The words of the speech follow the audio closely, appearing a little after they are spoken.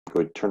go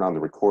ahead and turn on the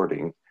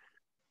recording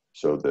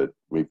so that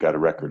we've got a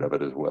record of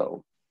it as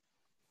well.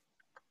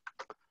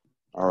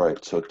 All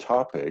right, so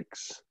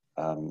topics,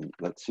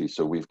 let's see.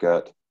 So we've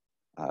got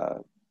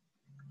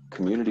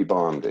community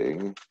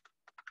bonding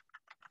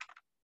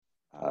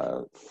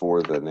for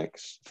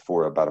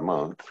about a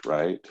month,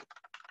 right?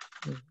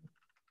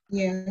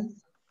 Yes.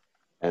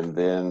 And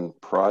then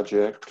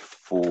project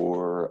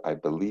for, I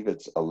believe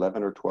it's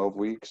 11 or 12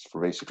 weeks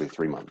for basically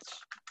 3 months.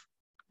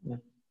 Yeah.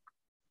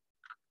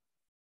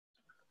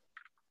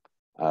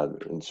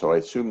 And so I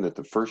assume that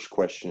the first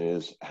question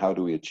is, how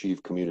do we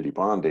achieve community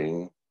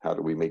bonding? How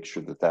do we make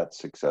sure that that's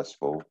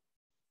successful?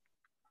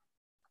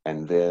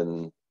 And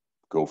then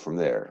go from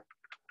there.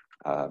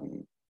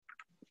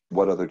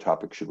 What other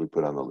topics should we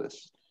put on the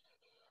list?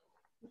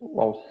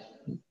 Well,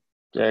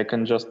 yeah, I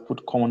can just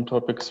put common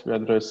topics we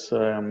address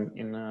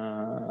in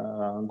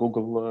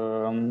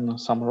Google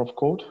Summer of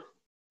Code.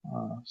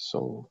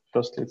 So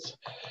first it's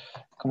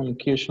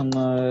communication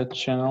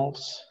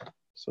channels.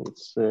 So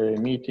it's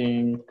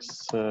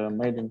meetings,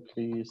 mailing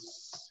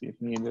lists, if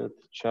needed,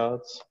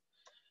 chats.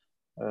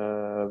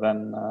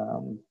 Then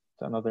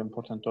another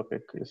important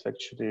topic is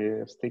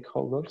actually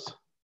stakeholders.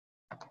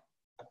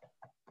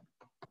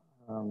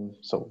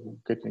 So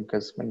getting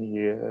as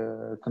many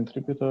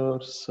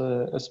contributors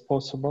as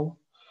possible.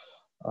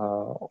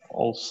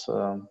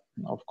 Also,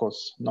 of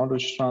course,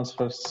 knowledge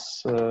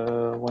transfers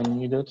when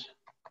needed.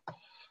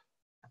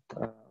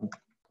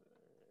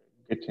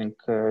 Getting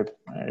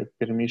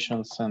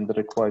permissions and the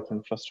required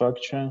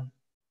infrastructure.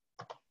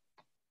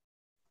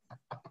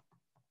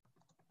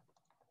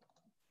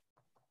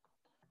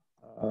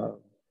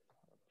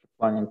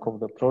 Planning of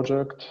the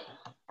project.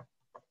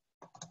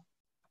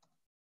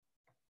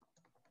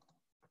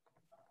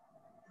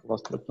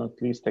 Last but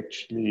not least,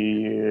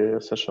 actually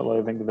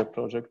socializing the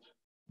project.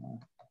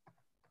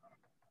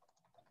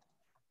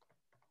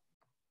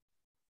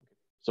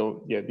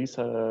 So yeah, these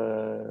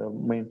are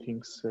main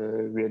things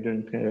we are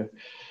doing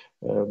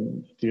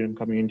during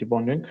community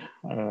bonding.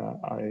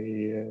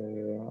 I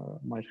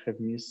might have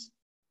missed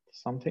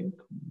something,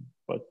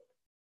 but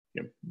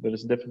yeah, there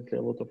is definitely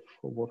a lot of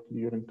work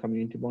during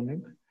community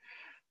bonding.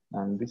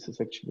 And this is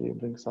actually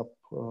brings up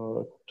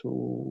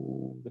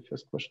to the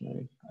first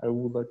question I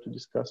would like to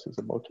discuss is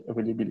about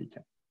availability.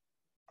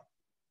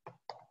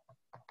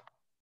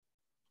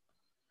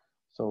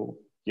 So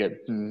yeah,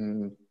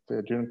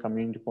 during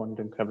community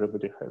bonding,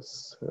 everybody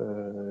has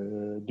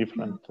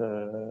different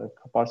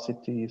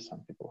capacities. Some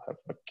people have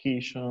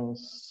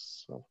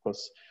vacations. Of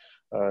course,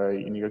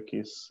 in your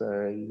case,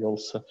 you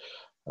also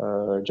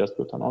just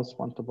got an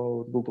announcement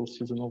about Google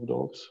Season of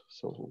Dogs.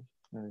 So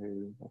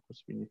of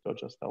course, we need to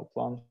adjust our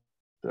plan.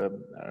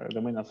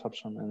 The main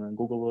assumption in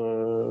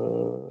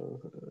Google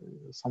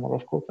Summer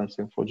of Code and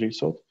same for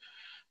GSOT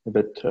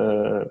that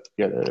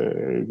we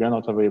are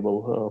not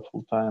available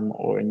full time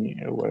or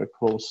anywhere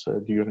close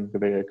during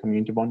the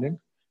community bonding.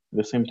 At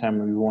the same time,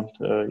 we want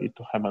it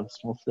to happen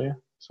smoothly.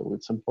 So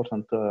it's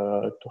important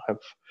to have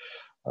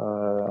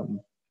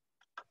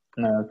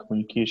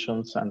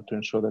communications and to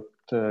ensure that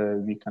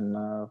we can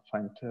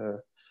find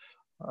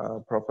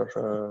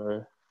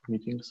proper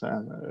meetings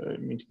and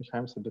meeting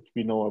times so that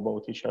we know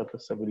about each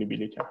other's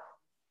availability.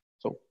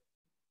 So,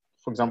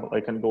 for example,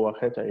 I can go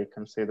ahead, I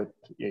can say that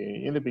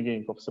in the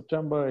beginning of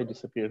September, I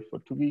disappeared for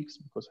 2 weeks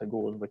because I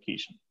go on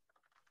vacation.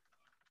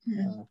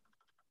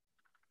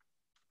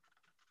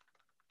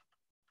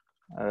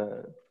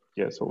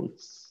 Yeah, so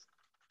it's,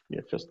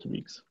 just 2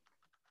 weeks.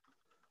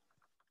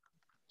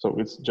 So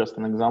it's just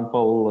an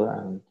example,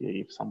 and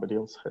if somebody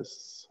else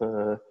has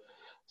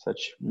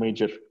such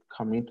major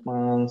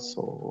commitments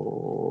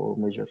or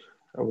major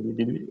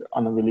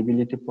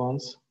unavailability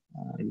plans,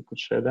 you could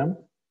share them.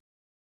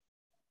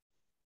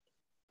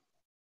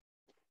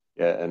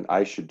 Yeah, and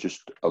I should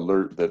just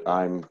alert that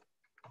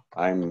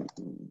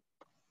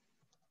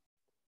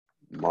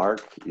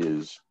Mark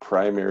is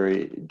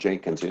primary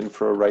Jenkins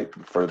infra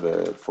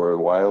for a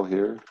while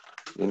here,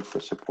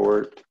 infra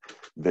support,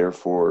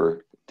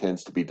 therefore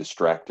tends to be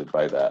distracted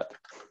by that.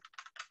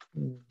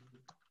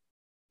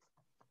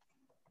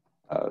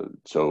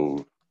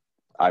 So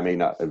I may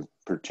not,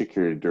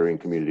 particularly during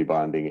community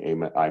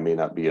bonding, I may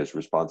not be as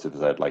responsive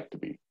as I'd like to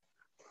be.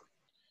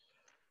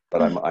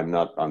 But I'm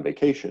not on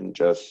vacation,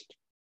 just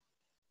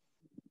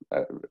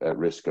at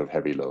risk of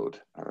heavy load.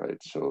 All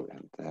right, so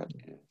and that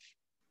is.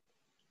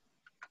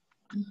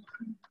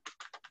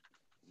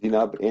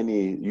 Zainab,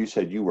 you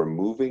said you were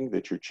moving,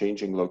 that you're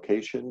changing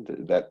location.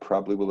 That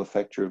probably will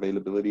affect your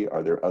availability.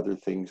 Are there other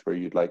things where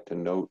you'd like to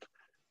note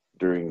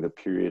during the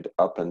period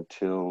up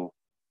until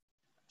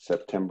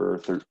September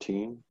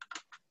 13?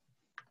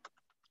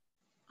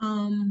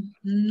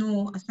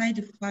 No, aside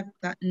the fact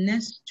that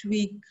next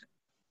week,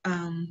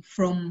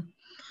 from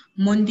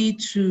Monday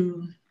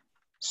to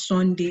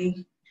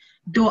Sunday,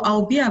 though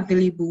I'll be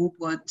available,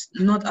 but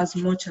not as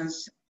much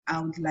as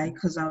I would like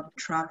because I'm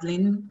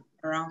traveling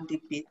around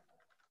a bit.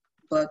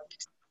 But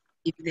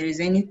if there is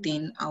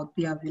anything, I'll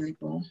be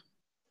available.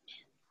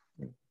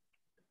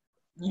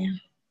 Yeah.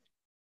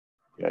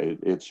 Yeah,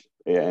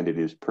 and it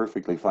is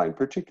perfectly fine,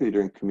 particularly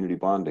during community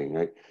bonding,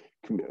 right?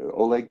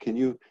 Oleg, can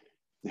you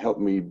help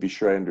me be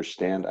sure I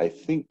understand? I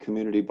think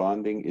community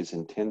bonding is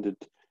intended,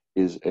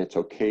 it's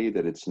okay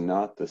that it's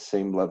not the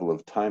same level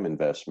of time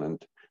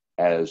investment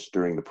as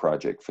during the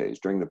project phase.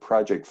 During the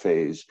project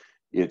phase,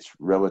 it's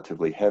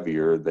relatively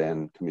heavier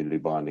than community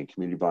bonding.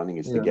 Community bonding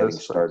is the getting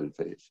started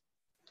phase.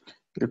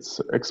 It's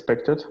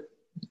expected.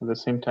 At the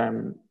same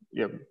time,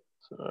 yeah,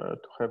 to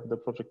have the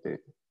project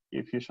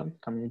efficient,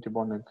 community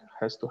bonding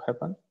has to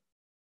happen,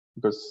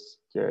 because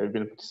I've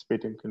been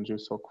participating in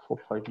GSOC for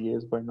 5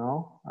 years by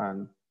now,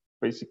 and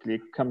basically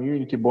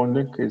community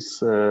bonding is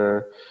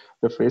the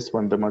phase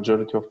when the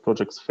majority of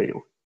projects fail,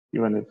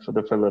 even if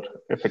the failure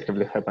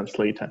effectively happens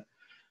later.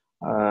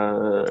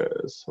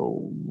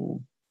 So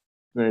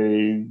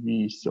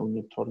we still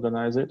need to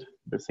organize it.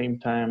 At the same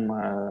time,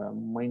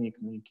 many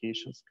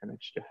communications can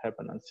actually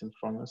happen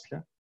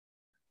asynchronously.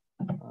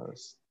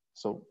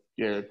 So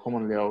yeah,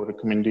 commonly our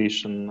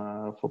recommendation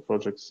for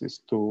projects is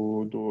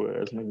to do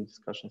as many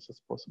discussions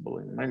as possible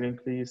in mailing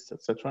lists,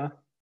 etc.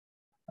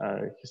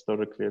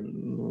 Historically,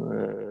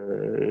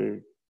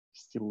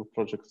 still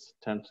projects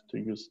tend to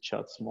use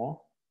chats more.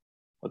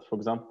 But for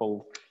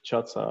example,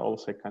 chats are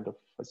also kind of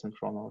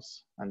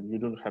asynchronous, and you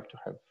don't have to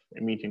have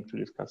a meeting to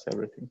discuss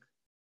everything.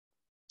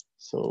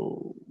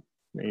 So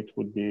it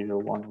would be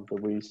one of the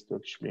ways to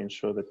actually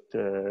ensure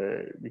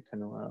that we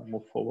can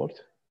move forward.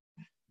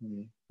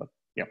 But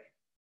yeah,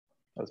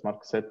 as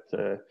Mark said,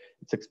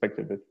 it's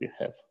expected that we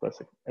have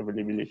less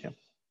availability.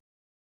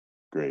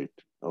 Great.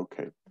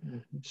 Okay.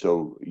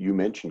 So you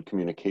mentioned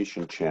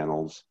communication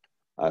channels.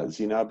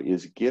 Zainab,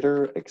 is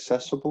Gitter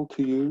accessible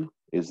to you?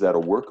 Is that a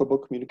workable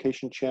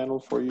communication channel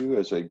for you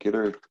as a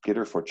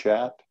Gitter for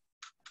chat?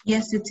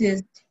 Yes, it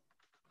is.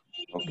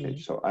 Okay,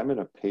 so I'm going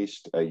to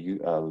paste a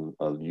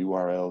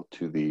URL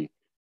to the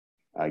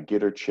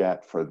Gitter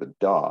chat for the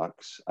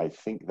docs. I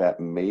think that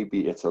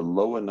maybe it's a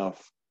low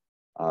enough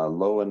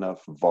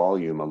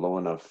volume, a low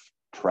enough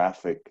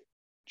traffic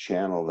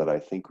channel that I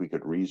think we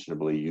could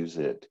reasonably use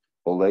it.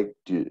 Oleg,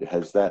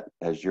 has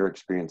your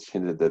experience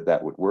hinted that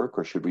that would work,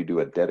 or should we do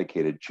a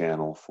dedicated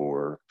channel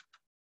for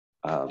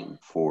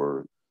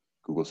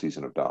Google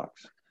Season of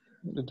Docs?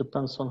 It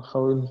depends on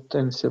how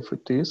intensive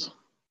it is.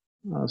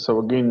 So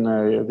again,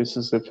 this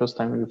is the first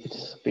time we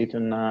participate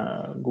in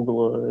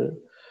Google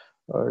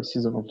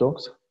Season of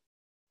Docs.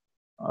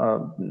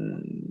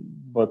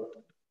 But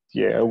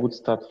yeah, I would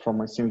start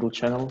from a single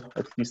channel,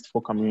 at least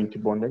for community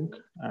bonding.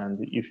 And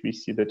if we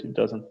see that it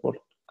doesn't work,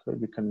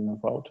 we can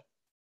move out.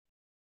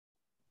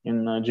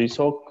 In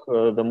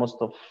GSOC, the most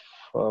of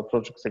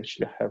projects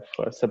actually have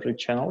separate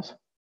channels.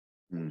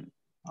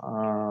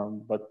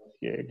 But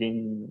yeah,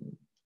 again,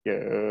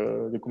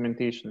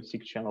 documentation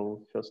SIG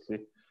channel, firstly,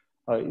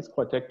 is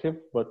quite active,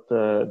 but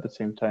at the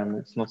same time,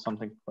 it's not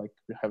something like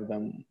we have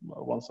them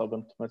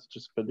 1,000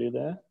 messages per day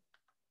there.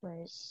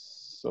 Right.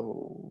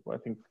 So I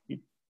think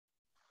it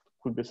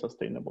could be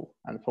sustainable.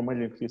 And for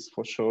mailing lists,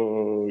 for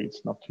sure,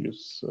 it's not to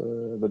use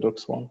the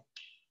Docs one.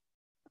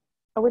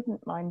 I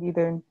wouldn't mind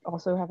either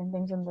also having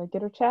things in the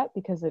Gitter chat,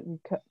 because it would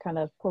kind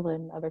of pull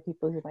in other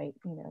people who might,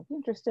 be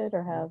interested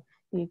or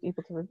be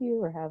able to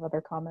review or have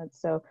other comments.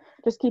 So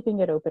just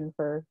keeping it open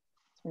for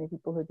as many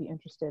people who'd be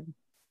interested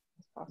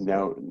as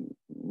possible.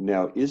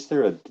 Now, is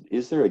there a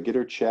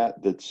Gitter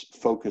chat that's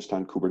focused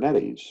on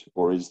Kubernetes,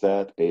 or is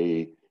that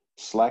a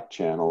Slack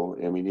channel?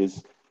 I mean,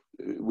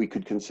 we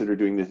could consider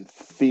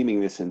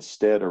theming this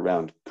instead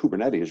around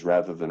Kubernetes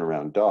rather than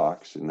around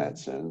Docs in that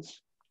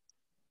sense.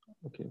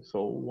 Okay,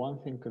 so one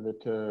thing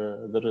that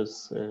there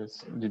is a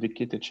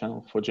dedicated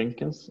channel for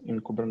Jenkins in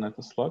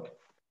Kubernetes Slack.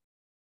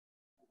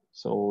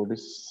 So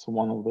this is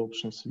one of the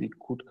options we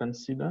could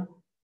consider.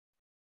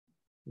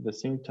 At the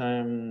same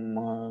time,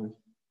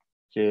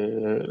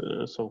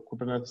 so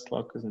Kubernetes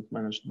Slack isn't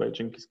managed by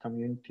Jenkins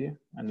community,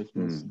 and it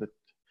means that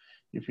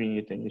if we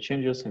need any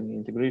changes, any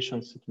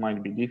integrations, it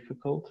might be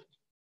difficult.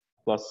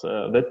 Plus,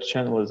 that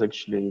channel is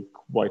actually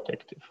quite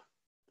active.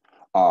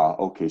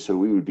 Okay, so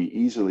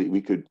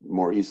we could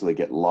more easily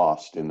get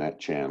lost in that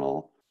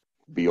channel,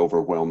 be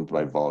overwhelmed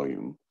by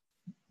volume.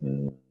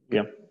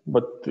 Yeah,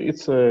 but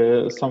it's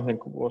something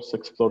worth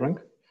exploring.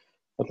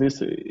 At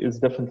least it's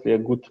definitely a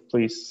good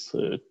place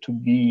to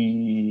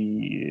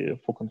be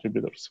for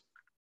contributors.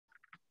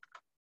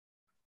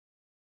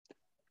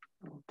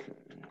 Okay.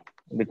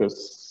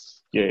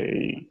 Because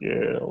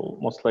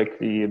most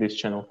likely this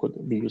channel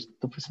could be used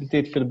to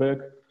facilitate feedback.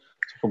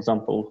 So for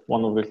example,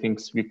 one of the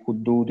things we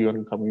could do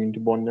during community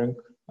bonding,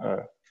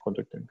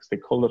 contacting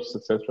stakeholders,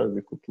 etc.,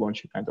 we could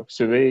launch a kind of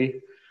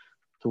survey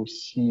to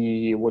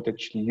see what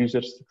actually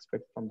users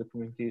expect from the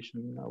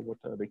documentation, what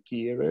are the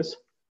key areas.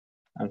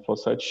 And for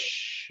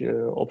such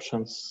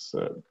options,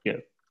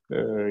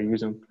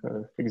 using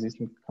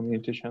existing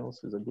community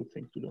channels is a good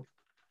thing to do.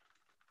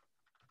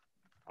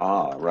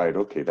 Right.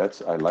 Okay.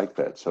 I like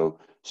that. So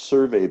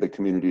survey the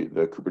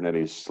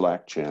Kubernetes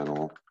Slack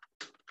channel.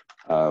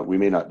 We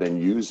may not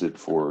then use it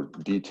for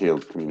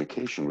detailed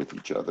communication with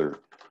each other,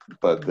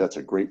 but that's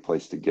a great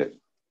place to get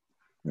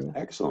Yeah.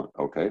 Excellent.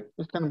 Okay.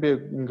 It can be a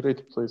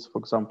great place, for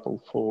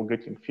example, for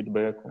getting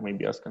feedback or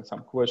maybe asking some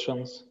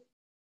questions,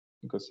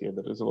 because yeah,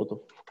 there is a lot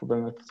of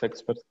Kubernetes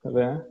experts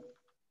there.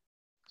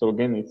 So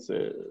again, it's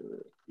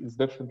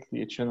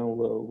definitely a channel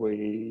where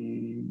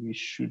we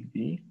should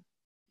be.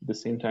 At the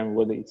same time,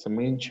 whether it's a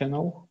main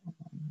channel,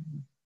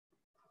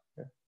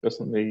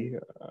 personally,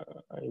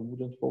 I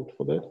wouldn't vote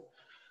for that.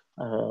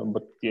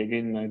 But yeah,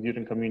 again,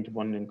 during community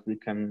bonding, we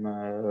can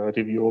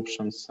review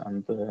options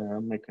and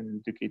make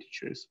an educated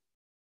choice.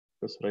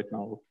 Because right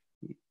now,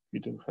 we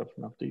don't have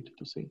enough data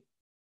to say.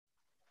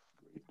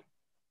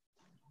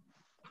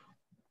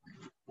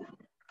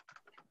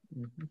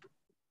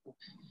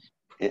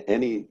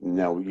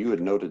 Now you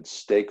had noted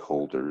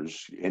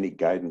stakeholders. Any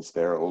guidance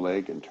there,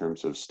 Oleg, in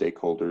terms of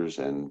stakeholders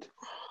and?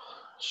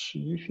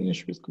 Should we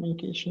finish with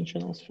communication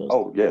channels first?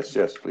 Oh, yes,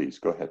 please,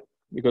 go ahead.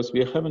 Because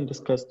we haven't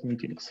discussed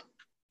meetings.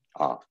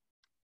 Ah.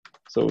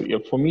 So yeah,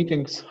 for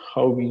meetings,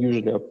 how we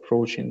usually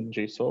approach in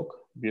JSOC,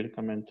 we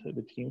recommend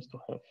the teams to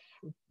have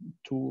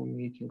 2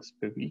 meetings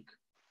per week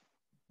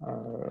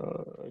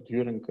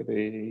during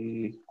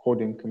the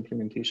coding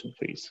implementation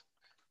phase.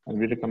 And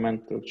we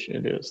recommend to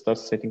start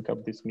setting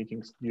up these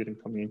meetings during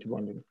community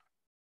bonding.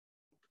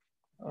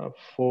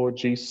 For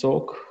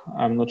JSOC,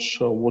 I'm not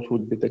sure what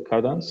would be the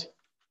cadence.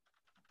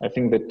 I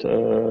think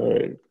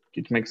that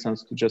it makes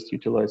sense to just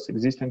utilize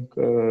existing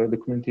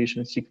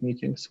documentation SIG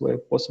meetings where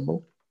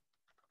possible.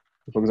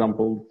 For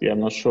example, yeah,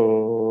 I'm not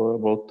sure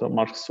about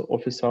Mark's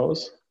office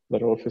hours.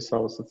 Their office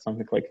hours at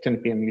something like 10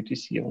 p.m.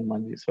 UTC on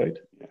Mondays, right?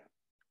 Yeah.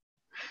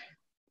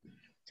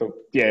 So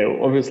yeah,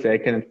 obviously I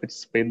cannot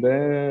participate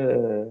there.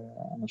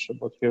 I'm not sure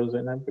about you,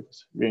 Zainab,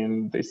 because we're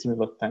in the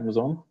similar time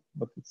zone,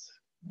 but it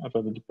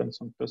rather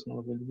depends on personal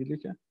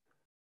availability.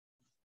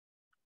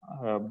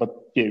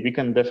 But yeah, we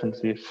can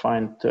definitely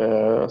find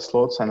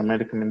slots, and my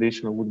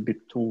recommendation would be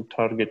to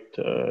target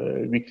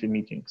weekly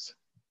meetings.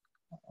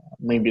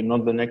 Maybe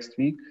not the next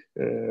week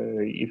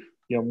if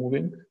you're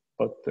moving,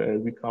 but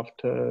week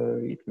after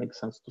it makes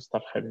sense to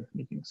start having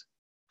meetings.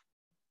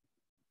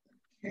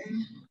 Okay.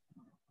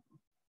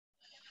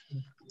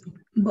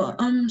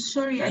 But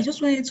sorry, I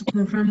just wanted to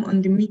confirm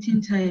on the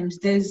meeting times.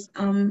 There's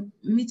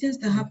meetings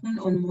that happen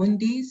on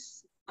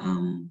Mondays.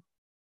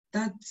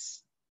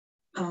 That's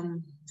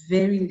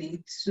very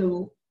late,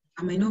 so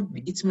it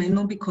might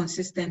not be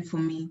consistent for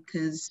me,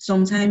 because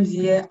sometimes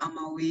I'm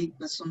awake,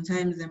 but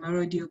sometimes I'm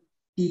already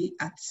be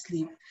at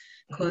sleep,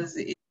 because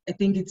I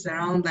think it's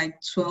around like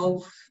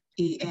 12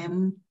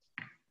 a.m.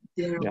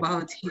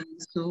 thereabout here.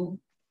 So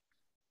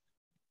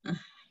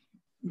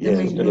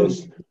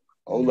yes.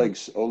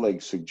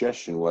 Oleg's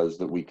suggestion was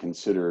that we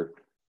consider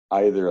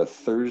either a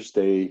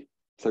Thursday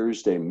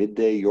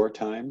midday your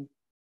time,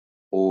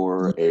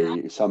 or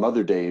some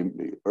other day,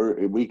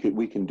 or we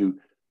can do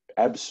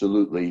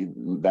absolutely.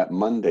 That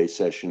Monday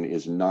session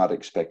is not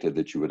expected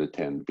that you would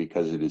attend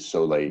because it is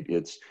so late.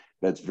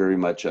 That's very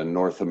much a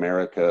North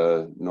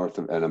America's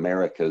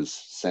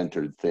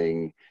centered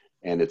thing,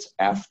 and it's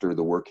after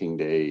the working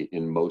day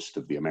in most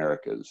of the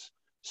Americas.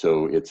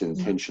 So it's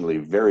intentionally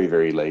very,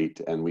 very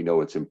late, and we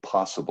know it's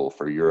impossible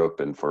for Europe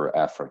and for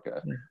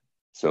Africa.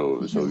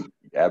 So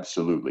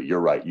absolutely, you're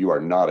right. You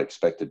are not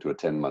expected to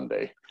attend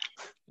Monday.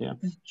 Yeah.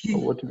 So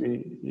what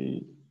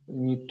we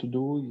need to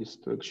do is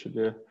to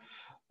actually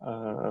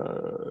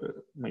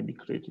maybe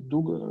create a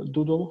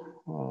doodle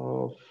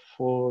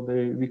for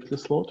the weekly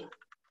slot.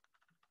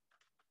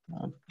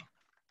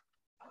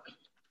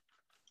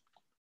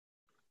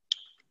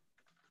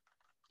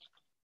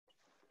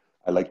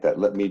 I like that.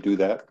 Let me do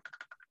that.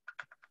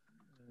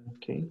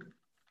 Okay.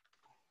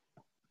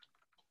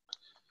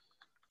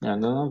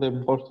 And another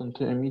important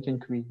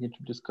meeting we need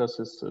to discuss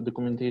is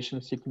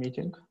documentation SIG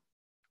meeting.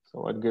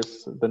 So I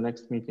guess the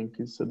next meeting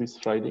is this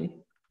Friday,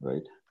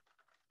 right?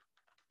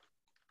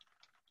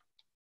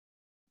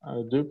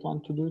 Do you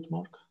plan to do it,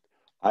 Mark?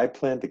 I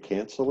plan to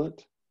cancel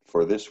it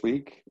for this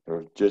week,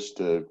 or just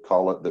to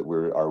call it that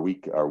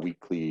our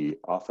weekly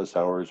office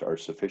hours are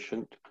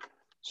sufficient.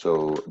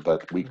 So,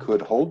 but we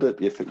could hold it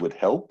if it would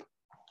help.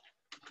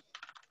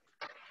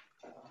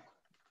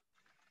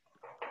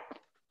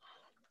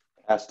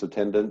 Past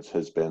attendance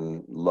has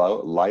been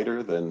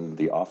lighter than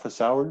the office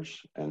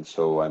hours, and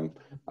so I'm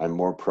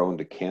more prone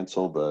to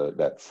cancel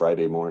that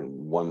Friday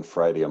morning, one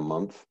Friday a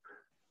month,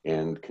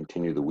 and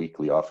continue the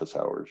weekly office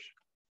hours.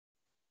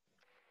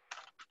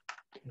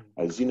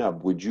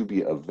 Zainab, would you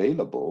be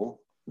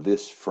available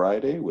this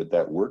Friday? Would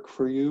that work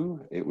for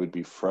you? It would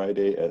be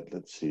Friday at,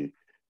 let's see,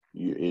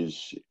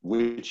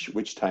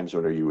 which time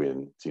zone are you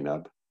in,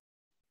 Zainab?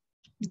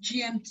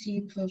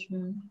 GMT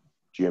 +1.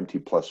 GMT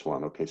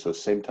 +1. Okay, so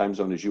same time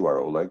zone as you are,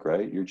 Oleg,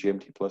 right? You're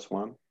GMT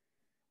 +1?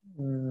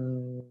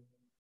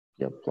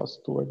 Yeah,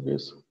 +2, I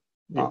guess.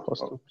 Yeah,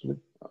 +2.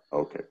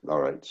 Okay, all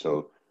right.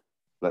 So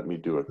let me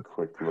do a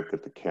quick look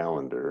at the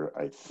calendar.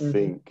 I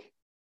think.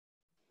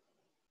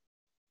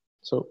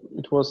 So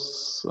it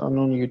was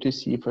noon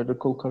UTC, if I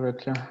recall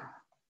correctly.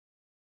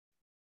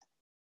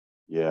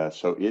 Yeah,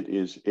 so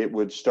it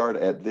would start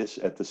at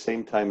the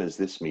same time as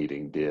this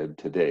meeting did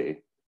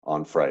today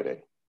on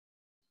Friday.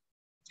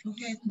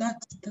 Okay,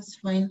 that's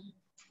fine.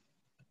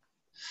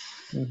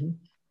 Mm-hmm.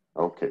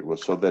 Okay, well,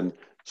 so then,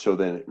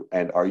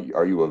 and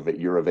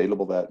you're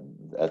available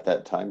at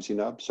that time,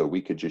 Zainab? So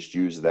we could just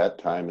use that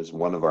time as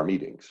one of our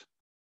meetings.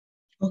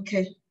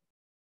 Okay.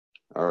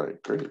 All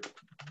right, great.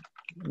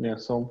 Yeah,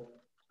 so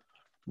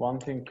one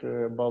thing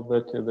about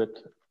that is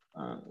that,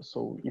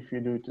 so if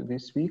you do it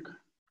this week,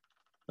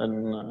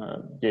 then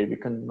yeah, we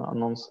can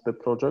announce the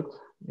project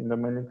in the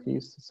mailing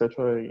list,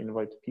 etc.,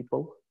 invite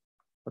people.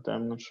 But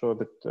I'm not sure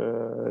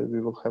that we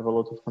will have a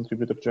lot of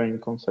contributors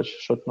joining on such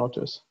short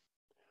notice.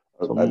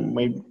 So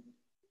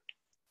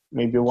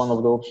maybe one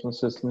of the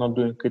options is not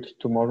doing it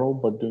tomorrow,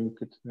 but doing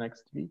it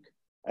next week.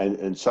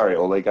 And sorry,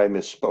 Oleg, I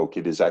misspoke.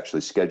 It is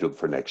actually scheduled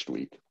for next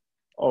week.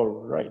 Oh,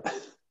 right.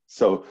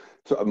 So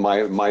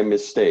my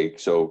mistake.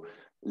 So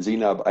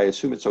Zainab, I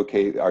assume it's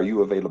okay. Are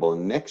you available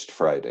next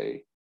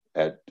Friday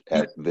at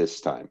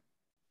this time?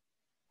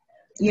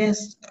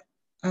 Yes,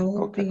 I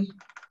will Okay.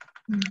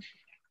 be.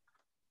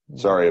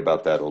 Sorry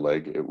about that,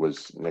 Oleg. It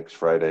was next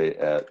Friday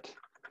at,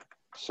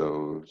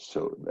 so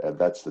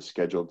that's the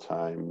scheduled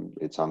time.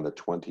 It's on the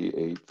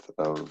 28th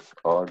of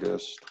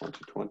August,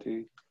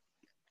 2020.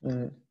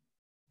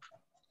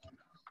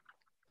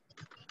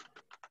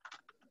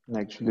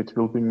 Actually, it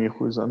will be me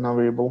who is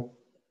unavailable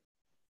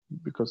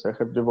because I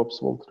have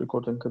DevOps Vault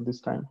recording at this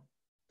time.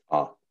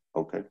 Ah,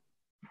 okay.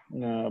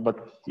 But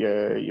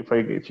yeah, if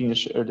I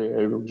finish early,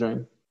 I will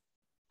join.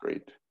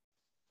 Great.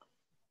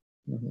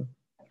 Mm-hmm.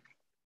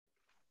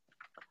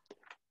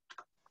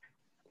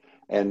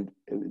 And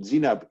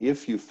Zainab,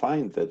 if you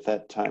find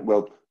that time,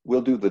 well,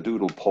 we'll do the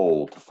doodle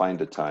poll to find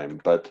a time,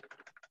 but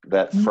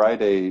that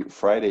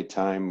Friday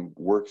time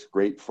works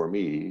great for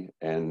me,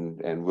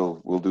 and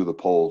we'll do the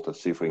poll to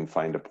see if we can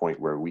find a point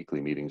where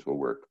weekly meetings will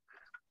work.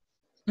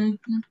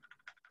 Mm-hmm.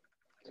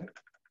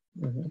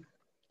 Mm-hmm.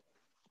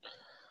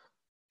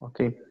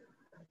 Okay.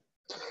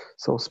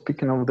 So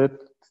speaking of that,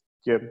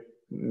 yeah,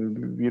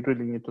 we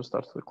really need to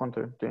start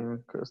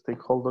contacting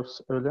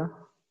stakeholders earlier.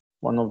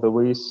 One of the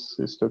ways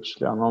is to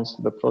actually announce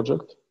the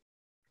project.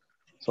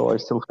 So I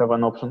still have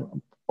an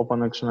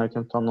open action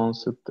item to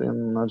announce it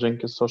in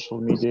Jenkins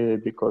social media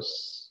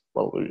because,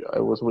 well, I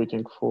was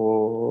waiting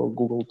for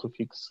Google to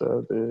fix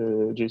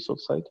the JSON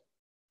site.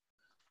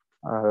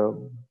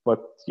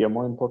 But yeah,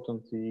 more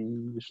importantly,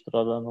 we should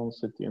rather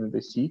announce it in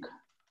the SIG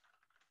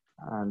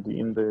and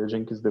in the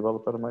Jenkins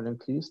developer mailing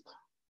list.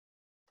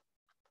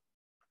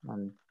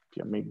 And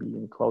yeah, maybe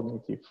in cloud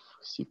native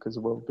SIG as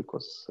well,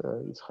 because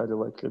it's highly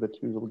likely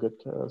that we will get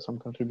some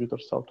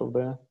contributors out of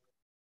there.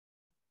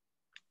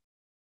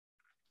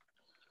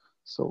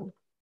 So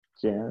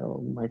yeah,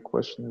 my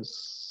question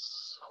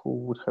is, who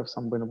would have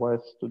some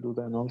bandwidth to do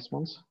the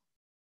announcements?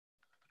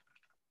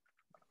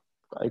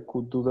 I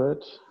could do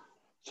that.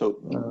 So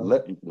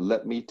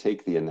let me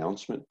take the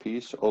announcement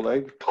piece,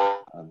 Oleg.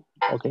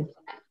 Okay.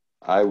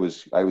 I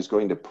was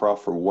going to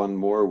proffer one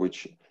more,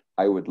 which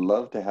I would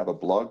love to have a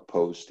blog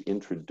post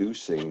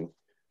introducing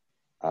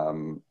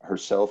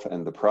herself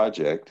and the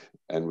project,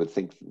 and would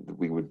think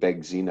we would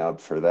beg Zainab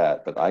for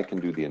that, but I can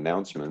do the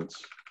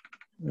announcements.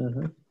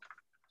 Mm-hmm.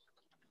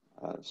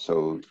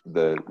 So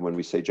when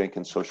we say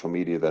Jenkins social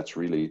media, that's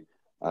really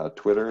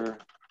Twitter,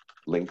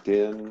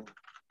 LinkedIn.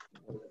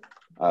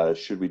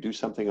 Should we do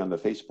something on the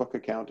Facebook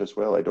account as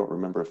well? I don't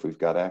remember if we've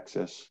got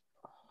access.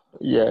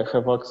 Yeah, I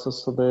have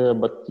access to there,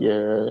 but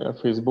yeah,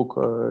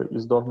 Facebook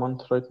is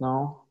dormant right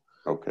now.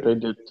 Okay.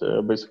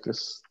 Reddit, basically,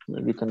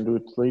 we can do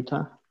it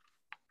later.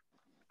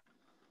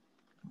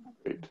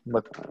 Great.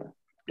 But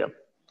yeah,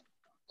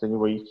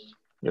 anyway,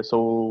 yeah,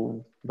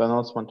 so the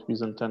announcement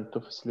is intended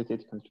to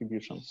facilitate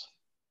contributions.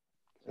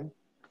 Okay.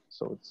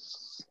 So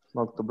it's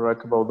not to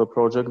brag about the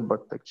project,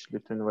 but actually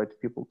to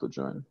invite people to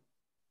join.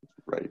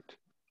 Right.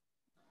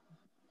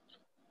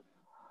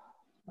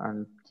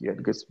 And yeah,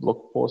 I guess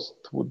blog post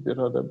would be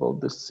rather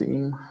about the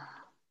same.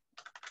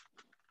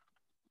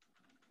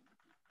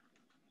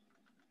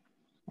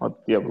 But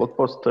yeah, blog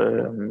post,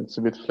 it's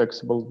a bit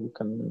flexible. You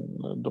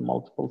can do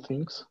multiple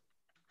things.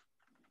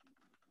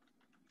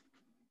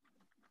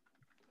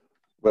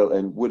 Well,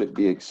 and would it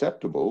be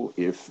acceptable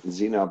if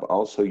Zainab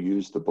also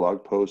used the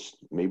blog post?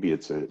 Maybe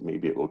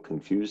it will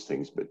confuse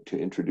things, but to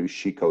introduce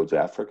She Codes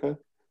Africa,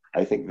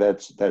 I think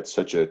that's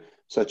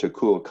such a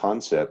cool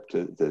concept.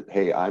 That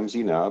hey, I'm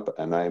Zainab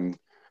and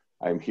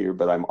I'm here,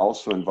 but I'm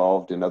also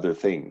involved in other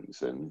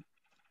things. And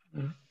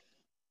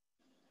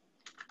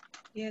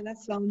yeah, that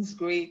sounds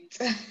great.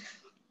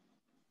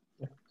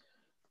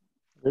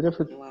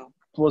 Wow.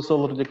 It was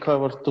already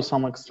covered to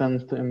some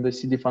extent in the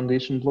CD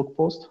Foundation blog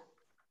post.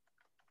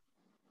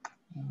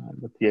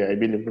 But yeah, I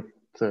believe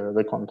that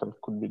the content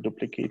could be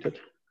duplicated.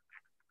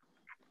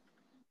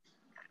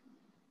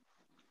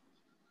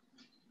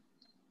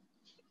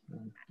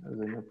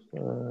 Zainab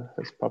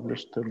has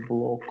published a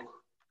blog.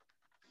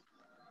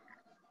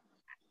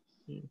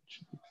 It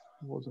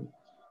wasn't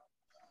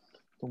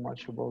too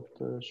much about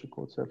She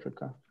Codes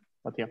Africa,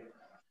 but yeah,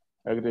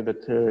 I agree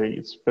that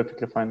it's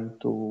perfectly fine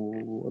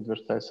to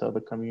advertise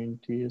other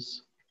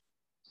communities.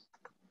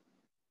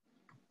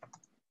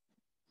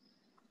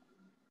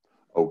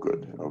 Oh,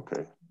 good.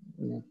 Okay.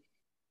 Yeah.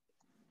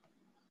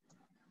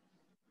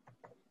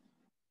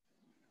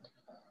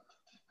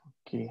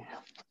 Okay.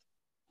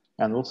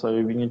 And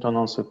also we need to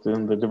announce it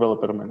in the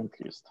developer mailing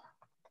list.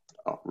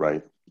 Oh,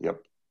 right.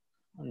 Yep.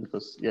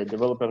 Because yeah,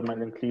 developer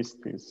mailing list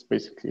is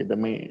basically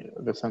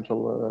the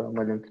central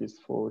mailing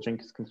list for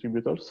Jenkins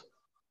contributors.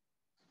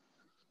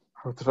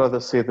 I would rather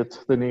say that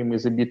the name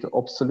is a bit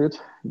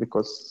obsolete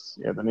because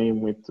yeah, the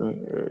name with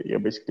yeah,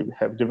 basically we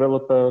have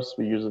developers,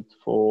 we use it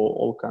for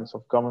all kinds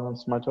of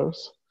governance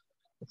matters,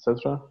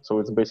 etc. So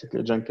it's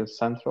basically Jenkins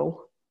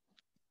Central.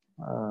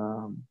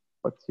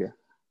 But yeah,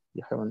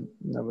 you haven't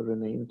never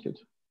renamed it.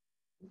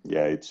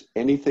 Yeah, it's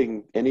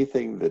anything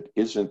that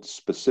isn't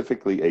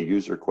specifically a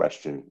user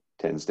question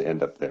tends to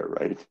end up there,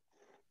 right?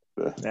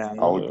 Yeah,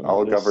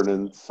 all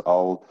governance,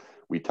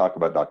 we talk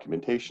about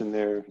documentation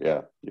there.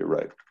 Yeah, you're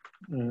right.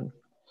 Mm.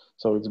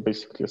 So it's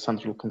basically a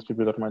central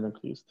contributor mailing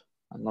list,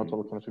 and not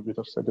all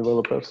contributors are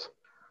developers.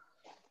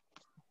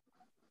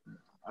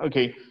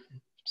 Okay,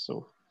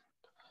 so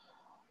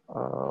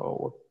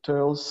what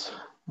else?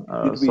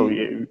 So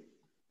yeah.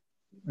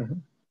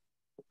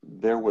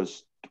 There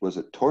was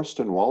it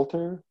Torsten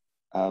Walter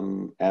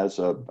as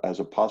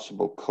a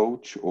possible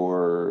coach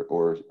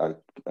or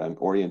an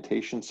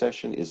orientation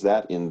session? Is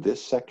that in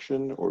this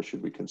section, or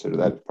should we consider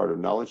that as part of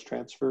knowledge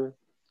transfer?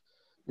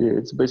 Yeah,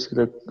 it's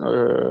basically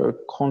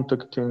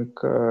contacting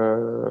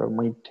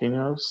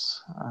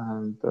maintainers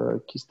and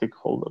key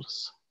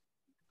stakeholders.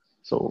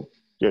 So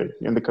yeah,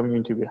 in the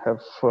community we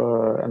have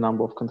a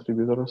number of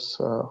contributors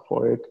who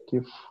are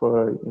active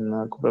in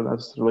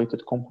Kubernetes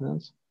related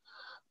components.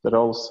 There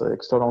are also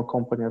external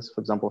components. For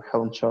example,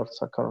 Helm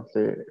charts are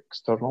currently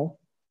external,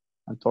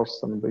 and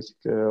Torsten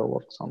basically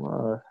works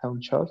on Helm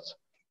charts.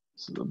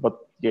 So, but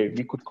yeah,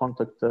 we could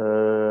contact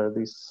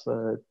these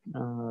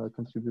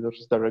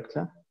contributors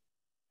directly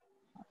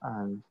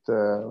and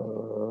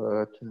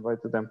to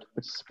invite them to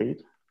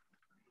participate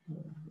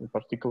in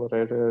particular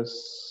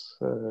areas,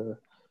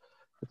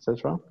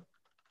 etc.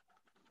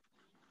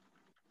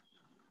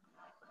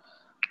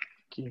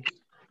 Okay,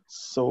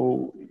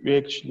 so we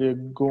actually are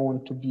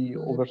going to be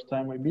over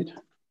time a bit.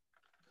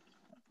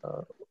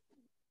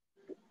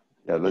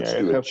 Yeah, let's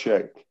do a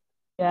check.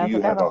 Yeah, do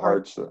you have a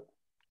hard stop?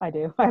 I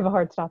do. I have a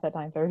hard stop at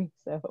 9:30,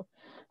 so.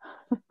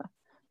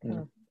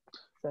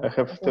 I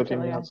have 30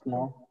 minutes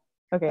more.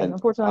 Okay, and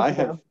unfortunately,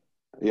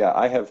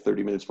 I have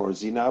 30 minutes more.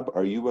 Zainab,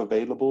 are you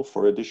available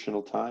for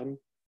additional time,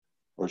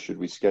 or should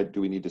we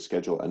do we need to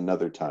schedule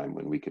another time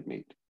when we could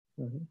meet?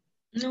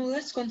 No,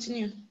 let's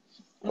continue.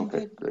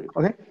 Okay, great.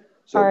 Okay.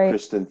 So, right.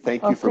 Kristin,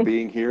 thank you for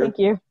being here. Thank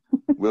you.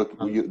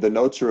 The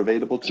notes are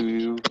available to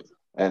you,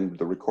 and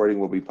the recording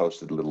will be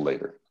posted a little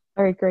later.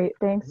 All right, great.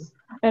 Thanks.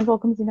 And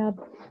welcome,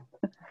 Zainab.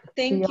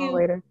 Thank you. See y'all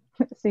later.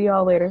 See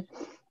y'all later.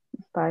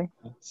 Bye.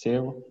 See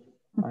you.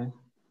 Bye.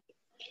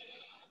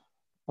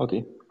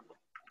 Okay.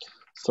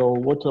 So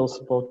what else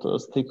about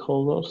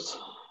stakeholders?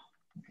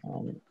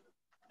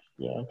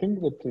 Yeah, I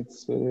think that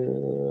it's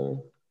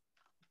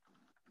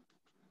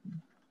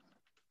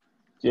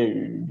yeah,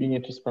 we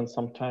need to spend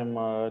some time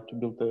to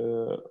build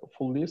a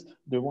full list.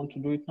 Do you want to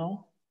do it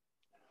now?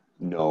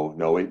 No,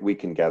 we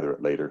can gather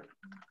it later.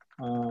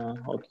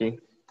 Okay.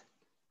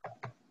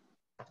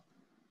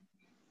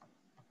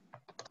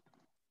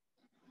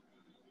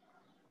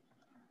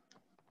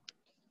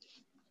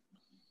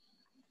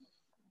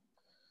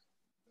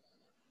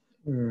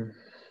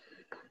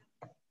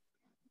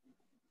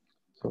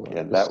 So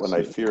yeah, that one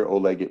I fear,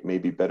 Oleg, it may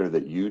be better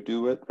that you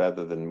do it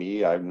rather than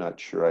me. I'm not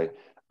sure.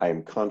 I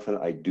am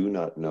confident I do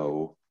not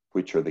know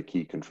which are the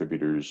key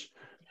contributors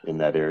in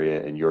that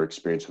area, and your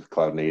experience with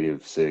Cloud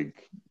Native SIG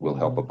will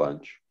help a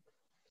bunch.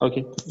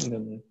 Okay,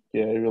 then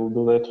yeah, I will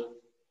do that.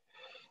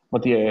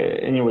 But yeah,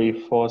 anyway,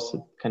 for us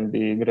it can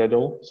be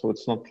gradual, so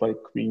it's not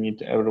like we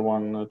need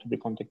everyone to be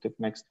contacted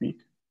next week,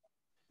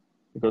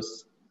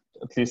 because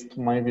at least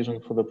my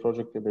vision for the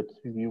project is that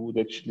we would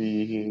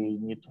actually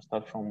need to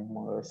start from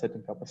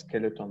setting up a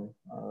skeleton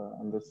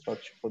and the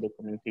structure for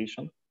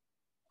documentation.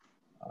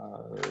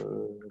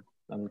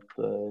 And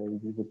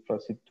we would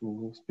proceed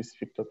to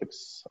specific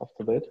topics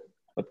after that.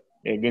 But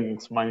again,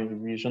 it's my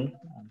vision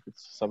and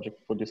it's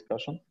subject for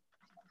discussion.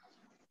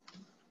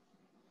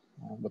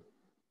 But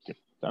yeah,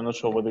 I'm not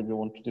sure whether we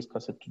want to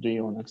discuss it today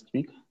or next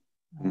week.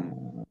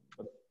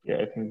 But yeah,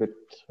 I think that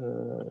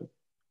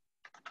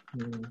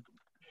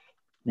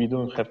we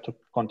don't have to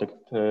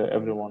contact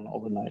everyone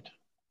overnight.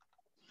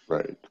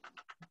 Right.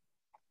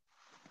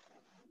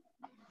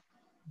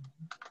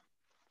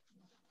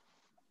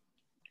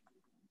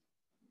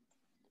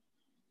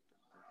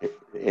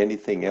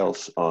 Anything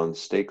else on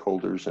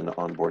stakeholders and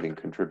onboarding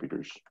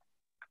contributors?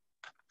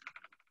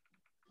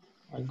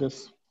 I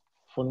guess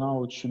for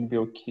now it should be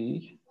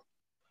okay.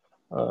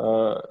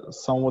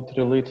 Somewhat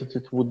related,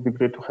 it would be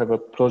great to have a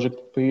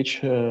project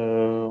page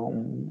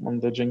on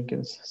the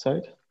Jenkins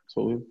side.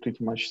 So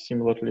pretty much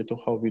similarly to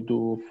how we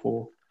do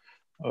for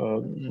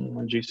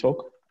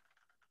JSOC.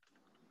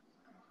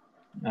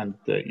 And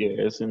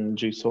yeah, as in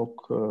JSOC,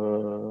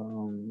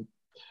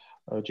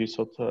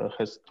 JSOC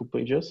has 2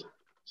 pages.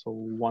 So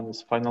one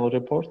is final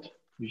report,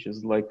 which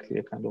is likely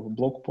a kind of a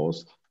blog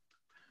post.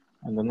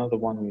 And another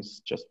one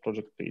is just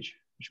project page,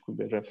 which could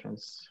be a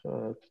reference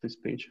to this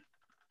page.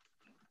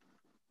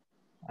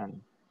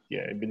 And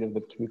yeah, I believe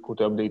that we could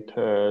update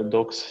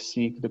Docs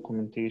SIG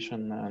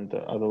documentation and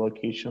other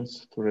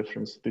locations to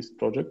reference this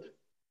project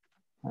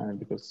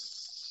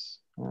because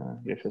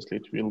firstly,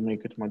 it will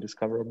make it more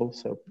discoverable.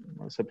 So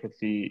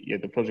separately,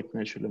 the project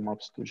naturally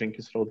maps to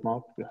Jenkins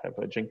roadmap. We have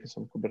a Jenkins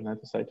on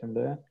Kubernetes item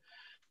there.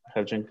 I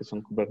have Jenkins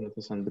on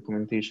Kubernetes and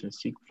documentation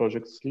SIG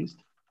projects list.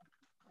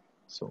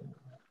 So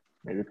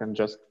maybe you can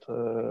just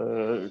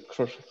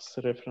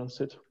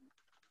cross-reference it.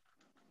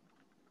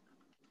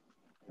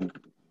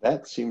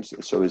 That seems,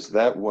 so is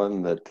that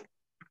one that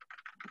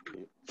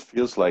it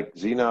feels like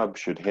Zainab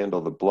should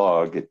handle the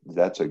blog?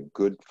 That's a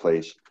good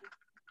place.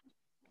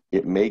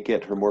 It may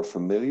get her more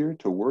familiar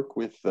to work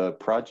with the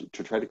project,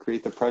 to try to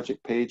create the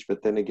project page,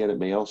 but then again, it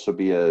may also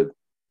be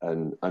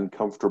an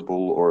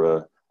uncomfortable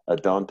or a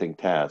daunting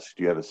task.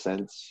 Do you have a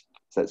sense?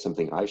 Is that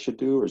something I should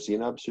do or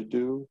Zainab should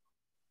do?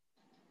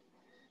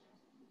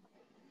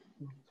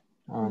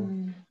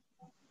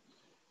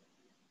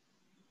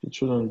 It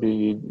shouldn't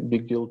be a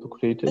big deal to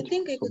create it.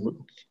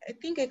 I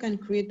think I can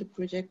create the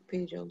project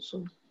page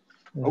also.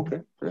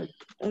 Okay, great.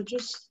 I'll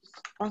just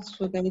ask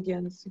for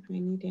guidance if I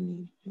need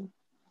any help.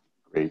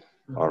 Great.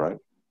 All right.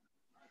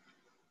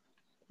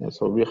 Yeah,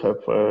 so we have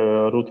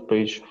a root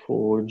page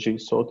for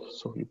JSOT,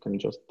 so you can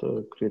just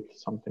create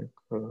something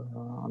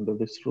under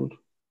this root.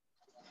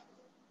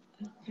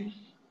 Okay.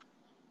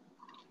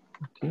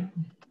 Okay.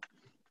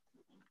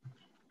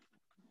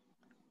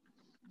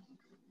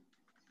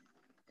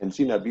 And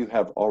Zainab, you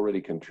have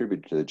already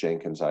contributed to the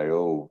Jenkins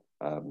IO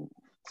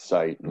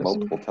site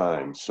multiple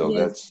times, so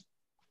that's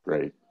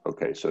great.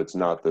 Okay, so it's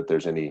not that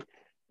there's any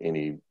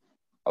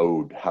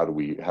ode. How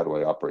do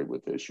I operate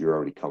with this? You're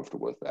already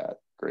comfortable with that.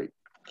 Great.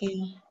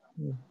 Yeah.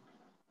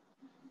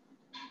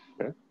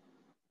 Okay.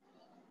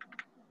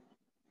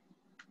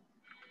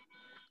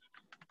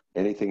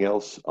 Anything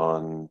else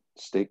on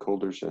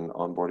stakeholders and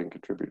onboarding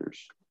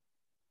contributors?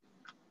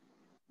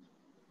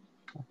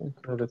 I think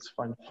that's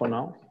fine for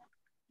now.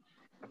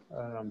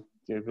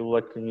 We'll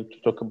likely need to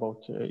talk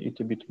about it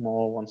a bit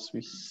more once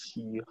we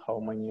see how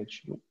many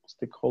actual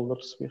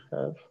stakeholders we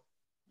have,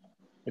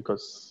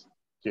 because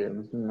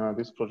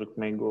this project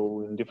may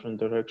go in different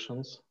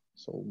directions.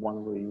 So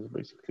one way is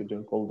basically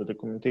doing all the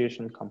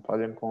documentation,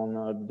 compiling on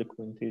the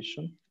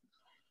documentation.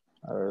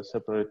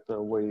 Separate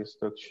ways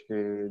to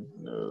actually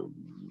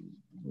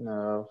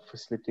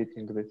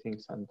facilitating the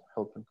things and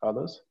helping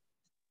others.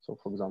 So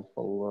for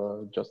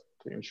example, just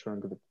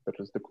ensuring that there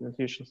is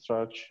documentation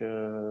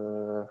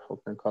structure,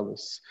 helping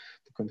others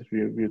to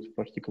contribute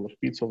particular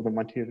bits of the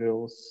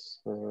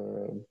materials,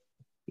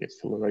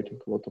 still writing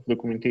a lot of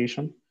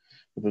documentation,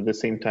 but at the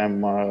same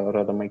time,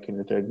 rather making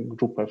it a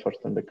group effort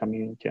in the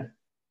community.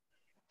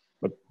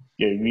 But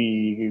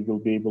we will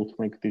be able to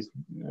make this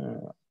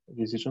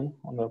decision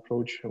on the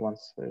approach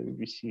once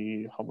we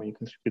see how many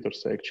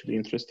contributors are actually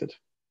interested.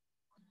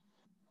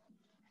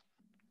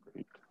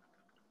 Great.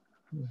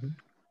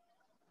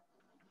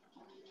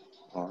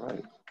 All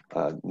right.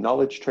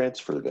 Knowledge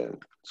transfer then.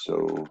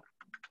 So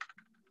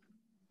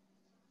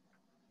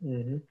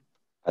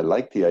I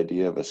like the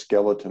idea of a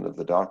skeleton of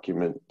the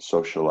document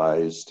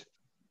socialized.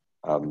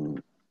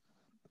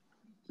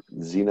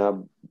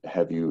 Zainab,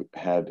 have you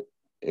had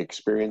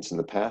experience in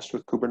the past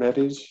with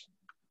Kubernetes?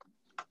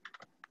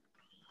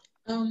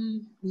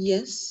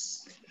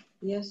 Yes.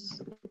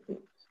 Yes.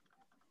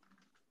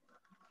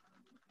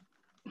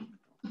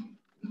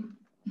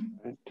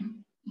 Right.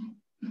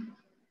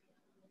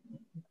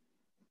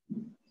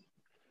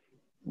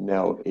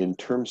 Now, in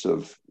terms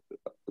of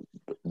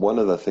one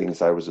of the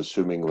things I was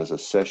assuming was a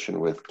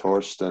session with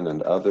Torsten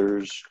and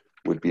others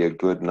would be a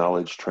good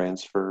knowledge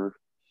transfer.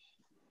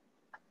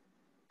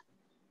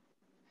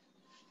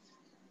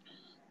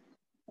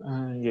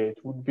 It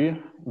would be,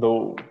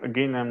 though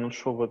again, I'm not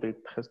sure whether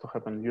it has to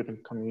happen during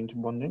community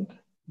bonding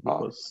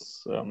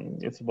because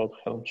it's about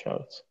Helm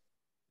charts.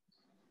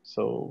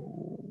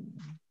 So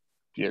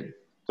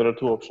there are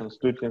two options: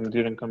 do it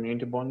during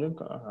community bonding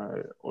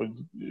or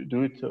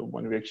do it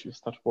when we actually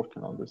start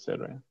working on this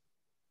area.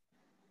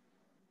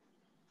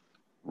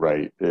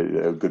 Right,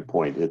 a good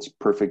point. It's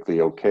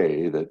perfectly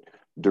okay that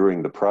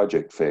during the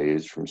project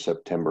phase from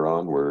September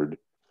onward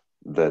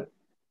that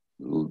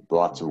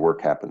lots of work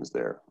happens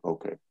there.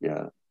 Okay,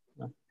 yeah.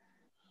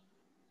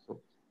 So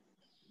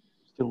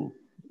still,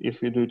 if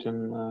we do it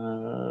in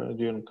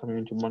during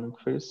community bonding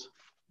phase,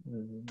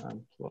 and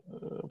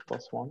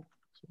 +1. So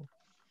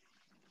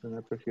when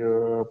I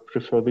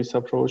prefer this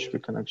approach, we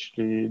can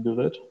actually do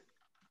that,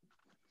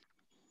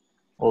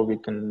 or we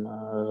can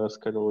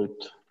schedule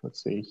it.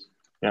 Let's say,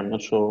 I'm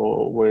not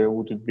sure where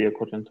would it be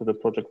according to the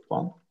project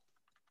plan,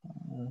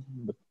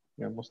 but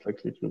most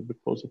likely it will be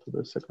closer to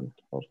the second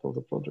part of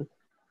the project.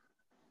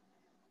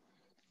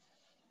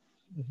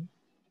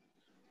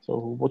 So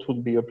what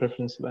would be your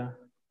preference there?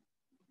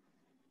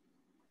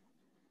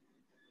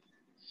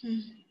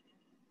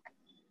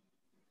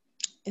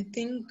 I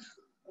think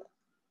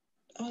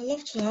I'd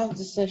love to have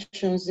the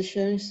sessions, the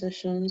sharing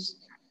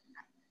sessions.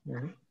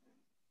 Mm-hmm.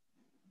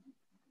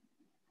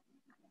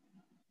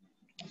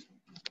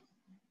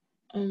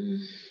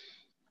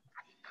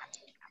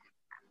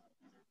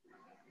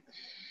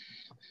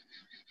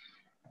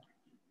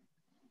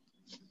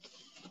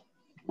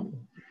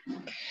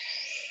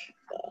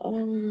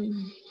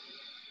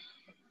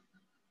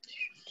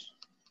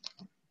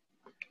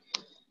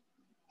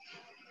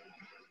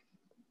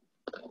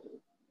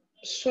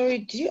 Sorry,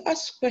 did you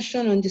ask a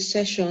question on the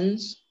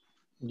sessions?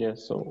 Yeah,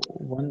 so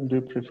when do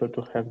you prefer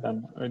to have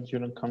them?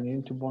 During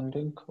community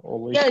bonding or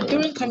later? Yeah,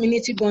 during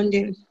community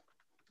bonding.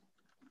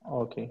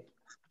 Okay.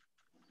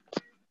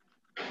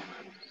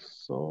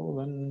 So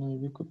then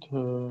we could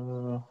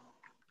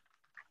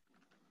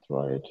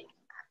try it.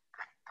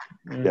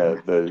 Yeah,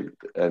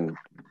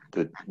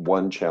 the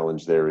one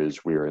challenge there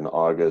is we're in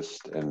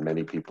August and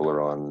many people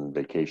are on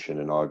vacation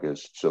in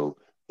August. So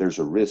there's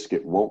a risk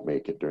it won't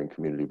make it during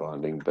community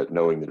bonding, but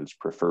knowing that it's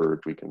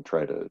preferred, we can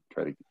try to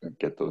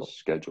get those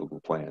scheduled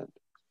and planned.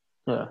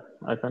 Yeah,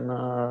 I can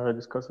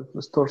discuss it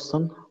with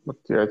Torsten, but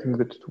yeah, I think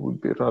that it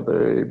would be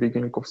rather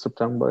beginning of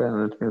September,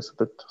 and it means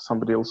that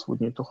somebody else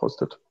would need to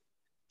host it.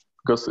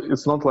 Because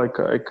it's not like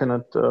I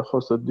cannot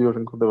host it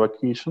during the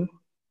vacation.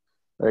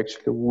 I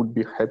actually would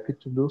be happy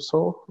to do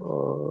so,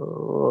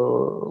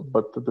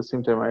 but at the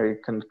same time, I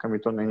can't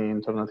commit on any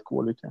internet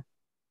quality.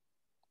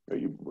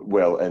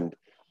 Well, and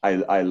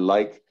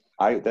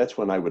that's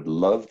when I would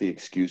love the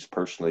excuse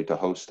personally to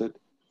host it,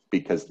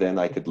 because then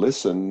I could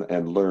listen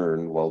and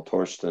learn while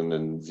Torsten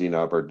and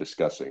Zainab are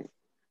discussing.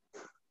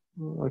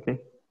 Okay.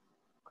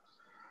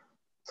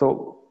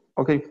 So,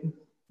 okay.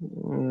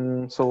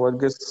 So I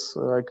guess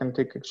I can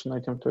take action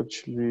item to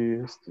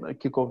actually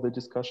kick off the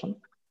discussion.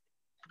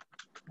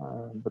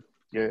 But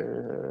yeah,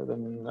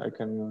 then I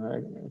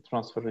can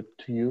transfer it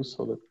to you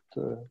so that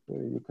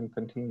you can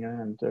continue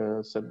and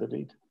set the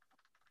date.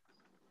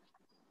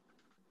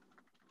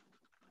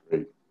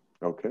 Great.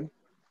 Okay.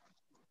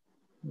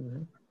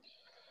 Mm-hmm.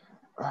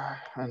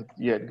 And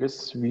yeah, I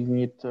guess we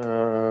need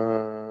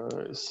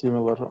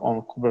similar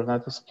on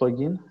Kubernetes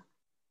plugin.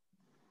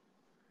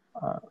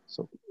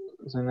 So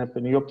Zainab,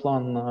 in your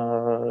plan,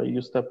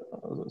 you start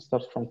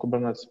from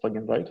Kubernetes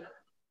plugin, right?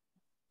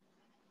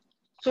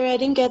 Sorry, I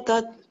didn't get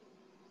that.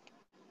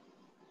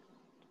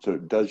 So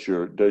does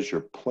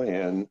your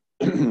plan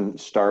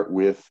start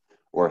with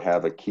or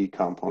have a key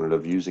component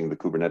of using the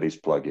Kubernetes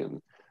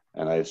plugin?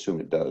 And I assume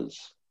it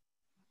does.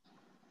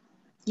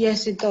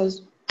 Yes, it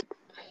does.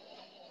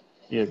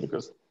 Yeah,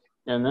 because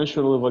the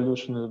natural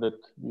evolution is that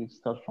we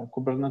start from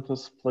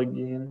Kubernetes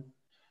plugin,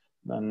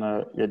 then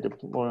yeah,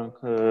 deploying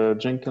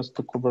Jenkins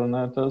to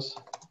Kubernetes.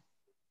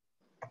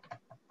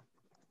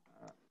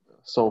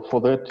 So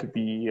for that,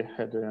 we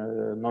had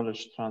a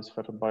knowledge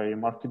transfer by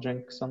Mark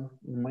Jenkinson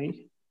in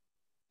May.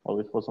 Well,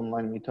 it was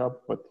online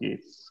meetup, but yeah,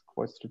 it's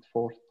quite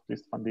straightforward,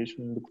 this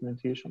foundation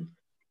documentation.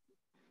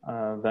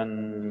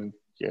 Then,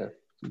 yeah,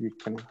 we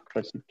can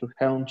proceed to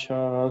Helm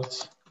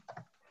charts.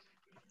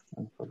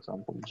 And for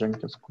example,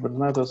 Jenkins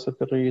Kubernetes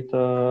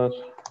operator.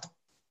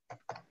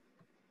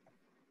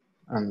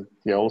 And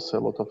yeah, also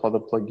a lot of other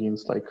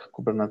plugins like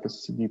Kubernetes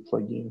CD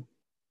plugin.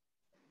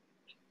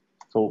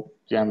 So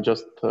yeah, I'm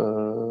just,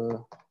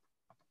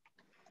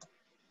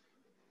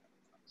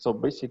 so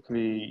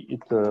basically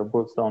it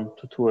boils down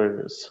to two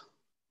areas.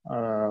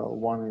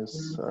 One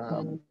is,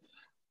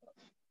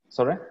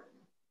 sorry?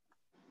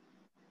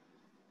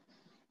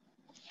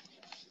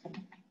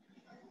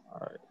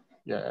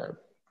 Yeah,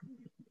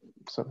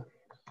 sorry.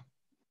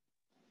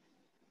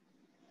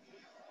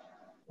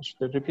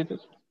 Should I repeat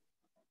it?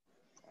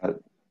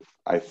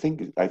 I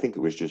think it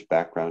was just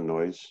background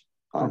noise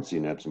on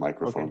Zainab's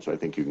microphone, okay. So I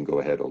think you can go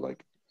ahead,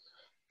 Oleg.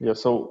 Yeah,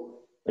 so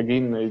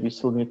again, we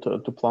still need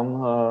to plan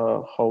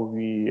how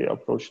we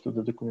approach to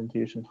the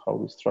documentation, how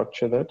we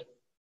structure that.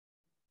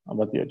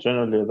 But yeah,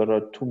 generally there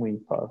are two main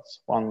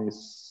parts. One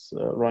is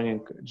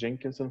running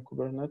Jenkins and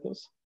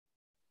Kubernetes.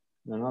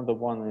 And another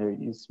one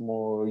is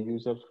more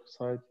user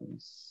side,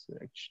 is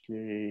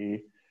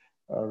actually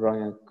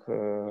running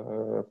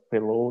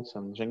payloads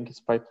and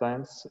Jenkins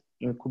pipelines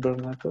in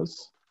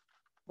Kubernetes,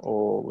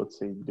 or let's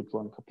say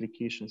deploying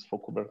applications for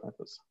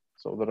Kubernetes.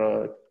 So there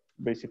are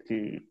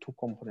basically two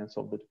components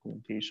of the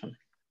documentation,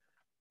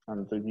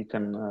 and we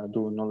can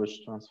do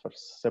knowledge transfer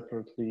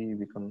separately.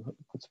 We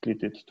could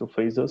split it to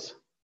phases.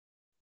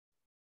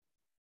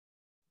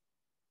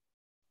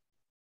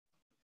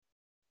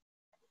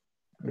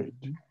 Great.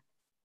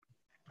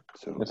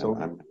 So,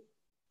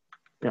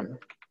 yeah.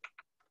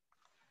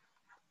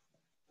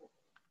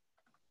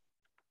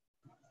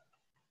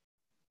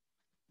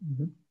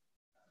 Mm-hmm.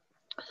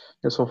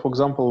 Yeah, so for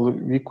example,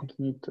 we could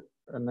meet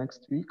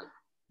next week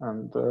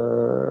and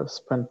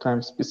spend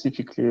time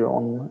specifically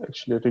on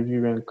actually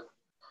reviewing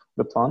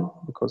the plan,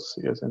 because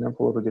yes, Zainab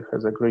already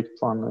has a great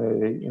plan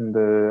in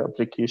the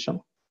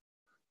application.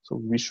 So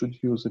we should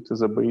use it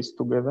as a base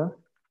together.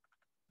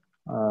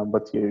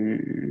 But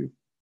yeah,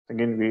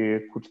 again,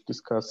 we could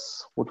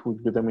discuss what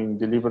would be the main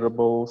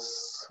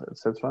deliverables,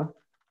 etc.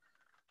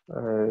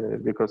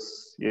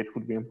 because it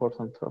would be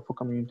important for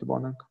community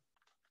bonding.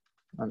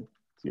 And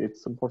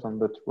it's important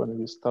that when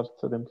we start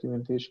the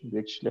implementation, we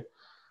actually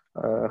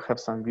have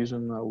some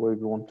vision where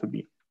we want to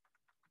be.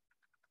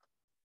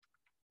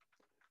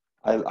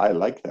 I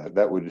like that.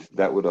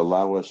 That would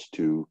allow us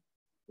to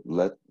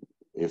let,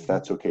 if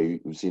that's okay,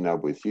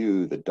 Zainab, with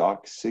you, the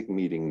Docs SIG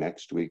meeting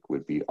next week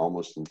would be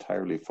almost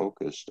entirely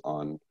focused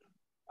on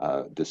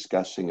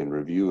discussing and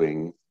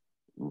reviewing,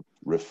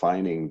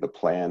 refining the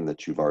plan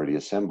that you've already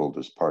assembled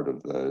as part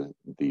of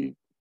the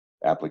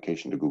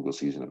application to Google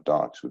Season of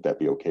Docs. Would that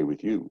be okay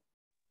with you?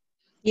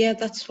 Yeah,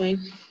 that's fine.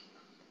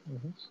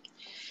 Mm-hmm.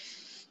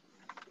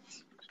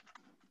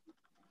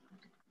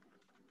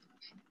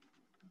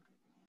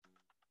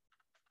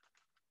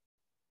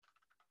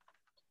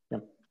 Yeah.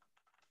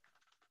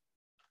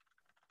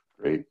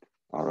 Great.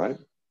 All right.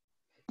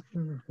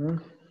 Mm-hmm.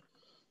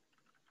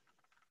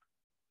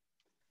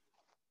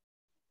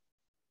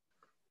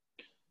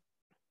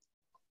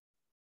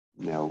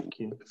 Now,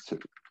 Okay. so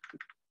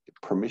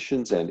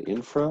permissions and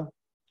infra.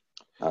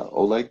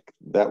 Oleg,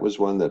 that was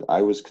one that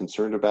I was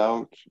concerned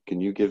about. Can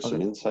you give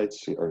some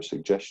insights or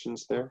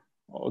suggestions there?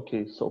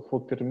 Okay, so for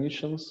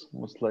permissions,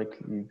 most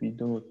likely we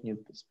do not need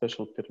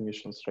special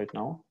permissions right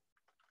now,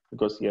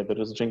 because yeah,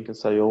 there is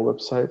Jenkins.io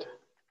website,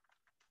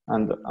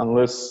 and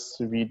unless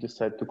we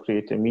decide to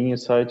create a mini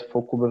site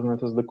for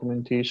Kubernetes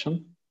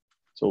documentation,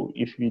 so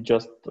if we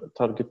just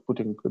target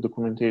putting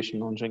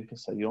documentation on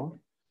Jenkins.io,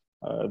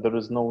 there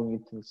is no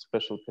need in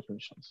special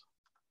permissions.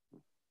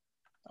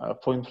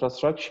 For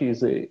infrastructure,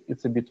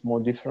 it's a bit more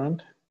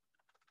different,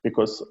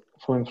 because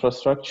for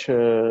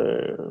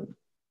infrastructure,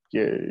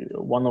 yeah,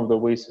 one of the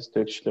ways is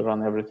to actually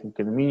run everything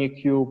in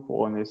Minikube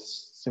or in a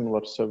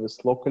similar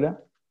service locally.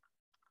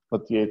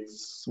 But yeah,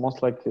 it's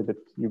most likely that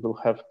you will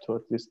have to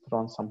at least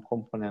run some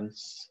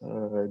components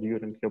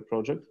during your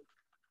project.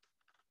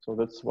 So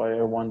that's why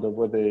I wonder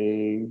whether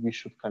we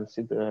should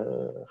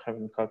consider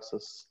having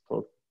access to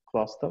a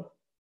cluster,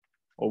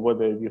 or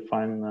whether we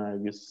find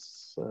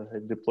these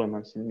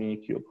deployments in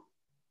Minikube.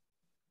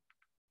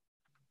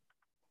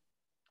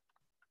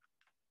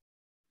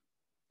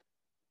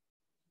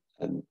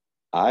 And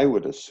I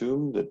would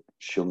assume that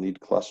she'll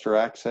need cluster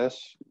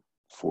access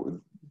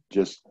for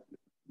just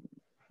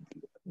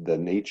the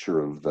nature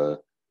of the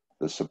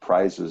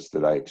surprises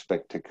that I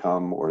expect to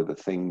come, or the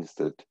things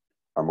that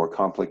are more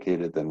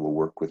complicated than will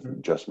work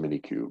with just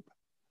Minikube.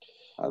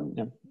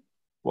 Yeah.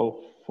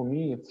 Well, for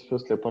me, it's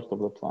firstly a part of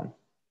the plan.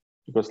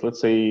 Because let's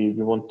say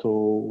we want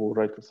to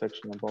write a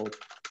section about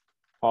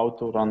how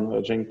to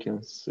run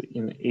Jenkins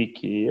in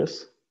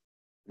AKS.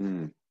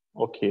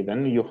 Okay,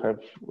 then you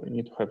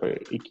need to have an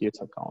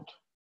AKS account.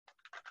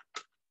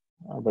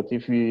 But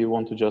if we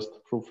want to just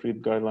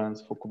proofread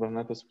guidelines for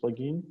Kubernetes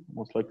plugin,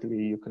 most likely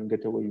you can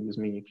get away with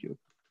Minikube.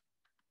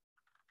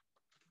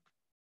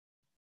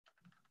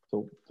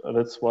 So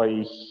that's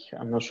why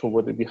I'm not sure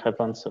whether we have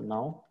answer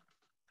now.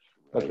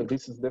 But Right.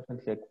 this is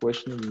definitely a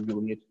question we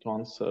will need to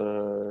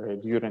answer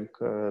during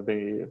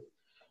the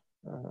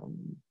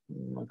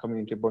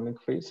community bonding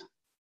phase.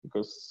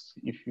 Because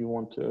if you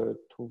want to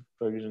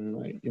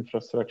provision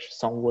infrastructure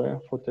somewhere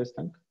for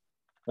testing,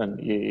 then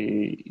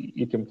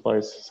it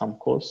implies some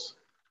costs,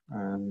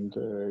 and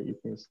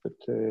it means that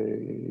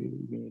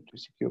we need to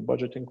secure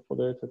budgeting for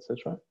that,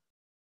 etc.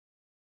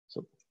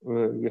 So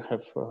we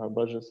have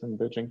budgets in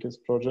the Jenkins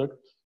project,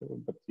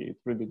 but it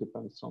really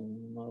depends on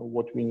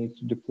what we need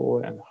to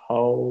deploy and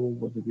how,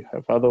 whether we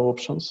have other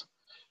options.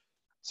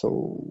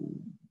 So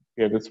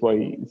yeah, that's why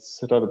it's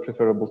rather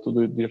preferable to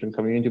do it during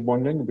community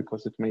bonding,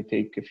 because it may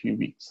take a few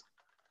weeks.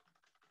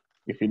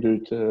 If we do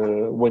it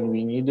when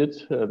we need it,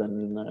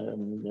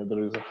 then yeah,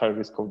 there is a high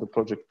risk of the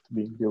project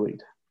being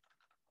delayed.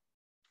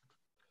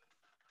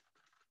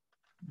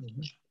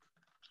 Mm-hmm.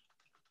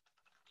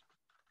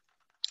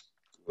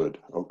 Good.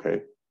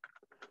 Okay.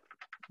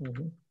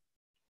 Mm-hmm.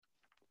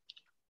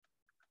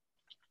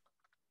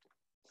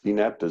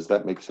 Zainab, does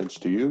that make sense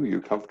to you?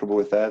 You're comfortable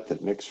with that?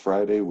 That next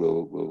Friday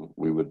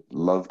we would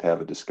love to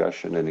have a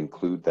discussion and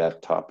include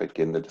that topic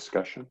in the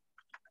discussion?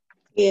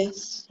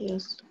 Yes,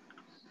 yes.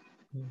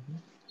 Mm-hmm.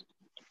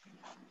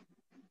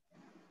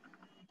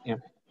 Yeah.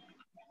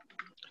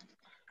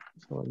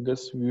 So I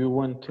guess we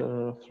went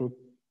through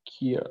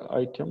key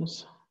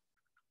items,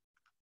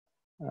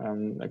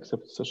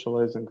 except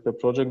socializing the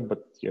project,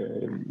 but yeah,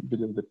 I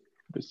believe that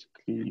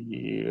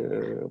basically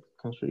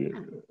country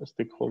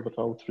stakeholder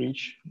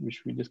outreach,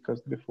 which we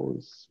discussed before,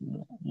 is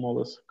more or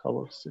less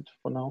covers it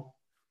for now.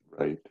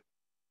 Right.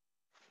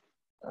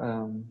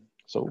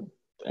 So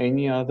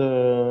any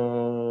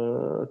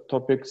other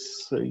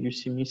topics you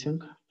see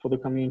missing for the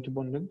community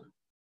bonding?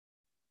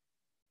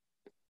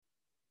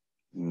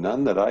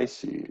 None that I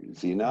see.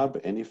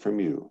 Zainab, any from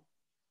you?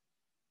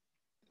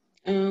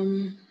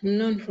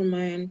 None from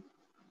my end.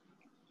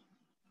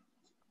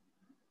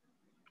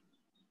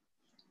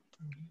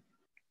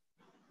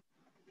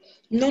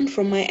 None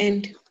from my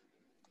end.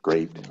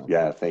 Great.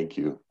 Yeah, thank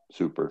you.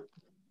 Super.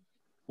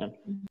 Yeah.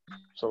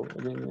 So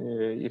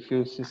again, if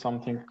you see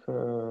something,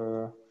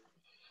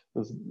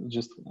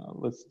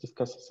 let's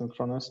discuss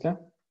synchronously.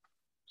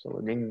 So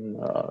again,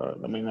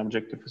 the main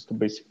objective is to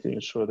basically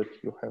ensure that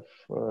you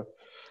have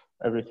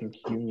everything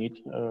you need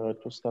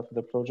to start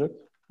the project,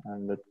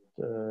 and that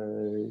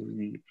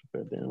we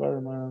prepare the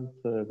environment,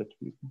 that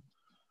we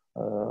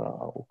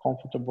are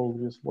comfortable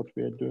with what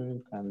we are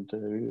doing, and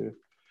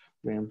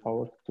we're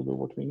empowered to do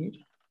what we need.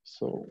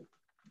 So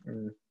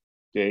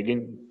yeah,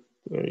 again,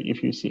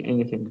 if you see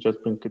anything,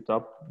 just bring it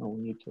up. No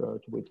need to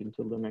wait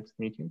until the next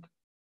meeting.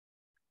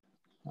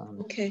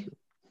 Okay.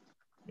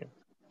 Yeah.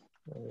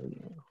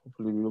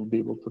 Hopefully we will be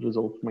able to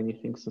resolve many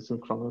things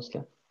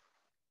asynchronously.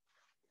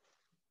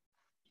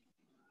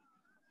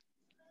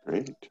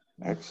 Great,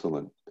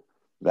 excellent.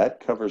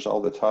 That covers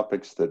all the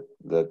topics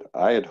that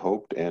I had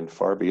hoped and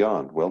far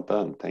beyond. Well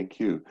done, thank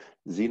you.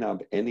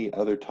 Zainab, any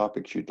other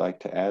topics you'd like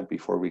to add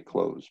before we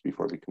close,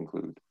 before we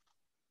conclude?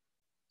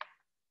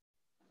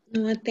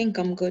 No, I think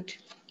I'm good.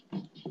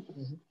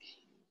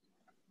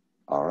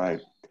 All right,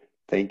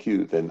 thank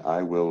you. Then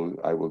I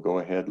will go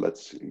ahead.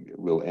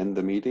 We'll end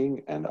the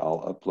meeting, and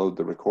I'll upload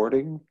the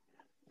recording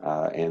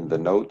and the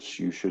notes.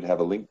 You should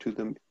have a link to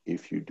them.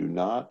 If you do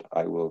not,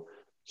 I will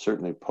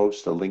certainly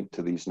post a link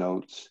to these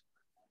notes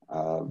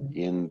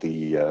in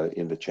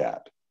the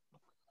chat.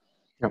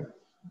 Yeah.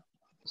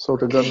 So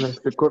regarding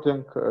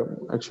recording,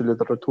 actually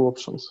there are two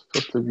options.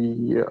 Firstly,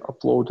 we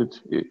upload it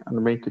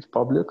and make it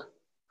public,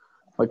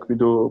 like we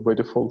do by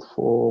default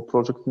for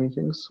project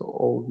meetings,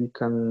 or we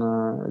can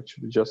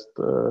actually just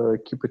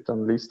keep it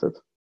unlisted.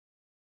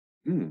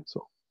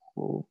 So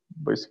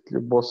basically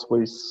both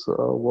ways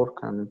work,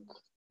 and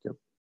yeah,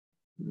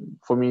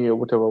 for me,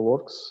 whatever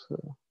works.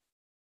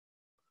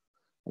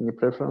 Any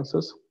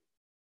preferences?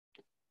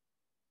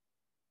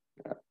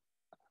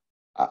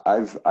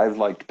 I've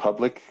liked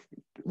public,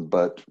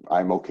 but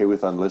I'm okay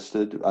with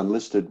unlisted.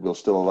 Unlisted will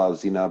still allow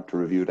Zainab to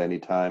review at any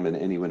time, and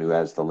anyone who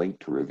has the link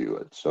to review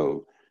it.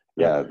 So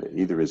yeah,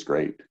 either is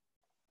great.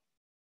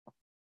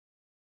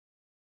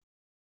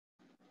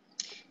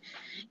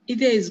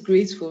 Either is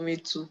great for me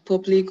too.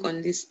 Public,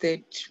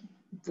 unlisted,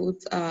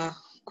 both are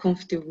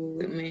comfortable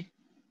with me.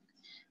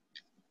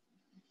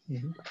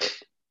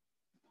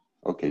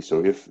 Okay,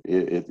 so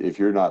if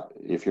you're not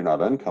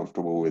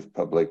uncomfortable with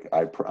public,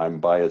 I'm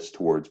biased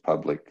towards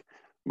public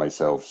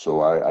myself,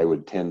 so I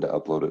would tend to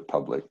upload it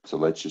public. So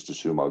let's just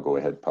assume I'll go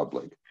ahead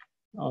public.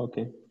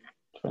 Okay.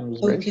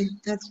 Okay,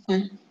 that's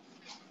fine.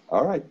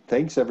 All right,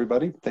 thanks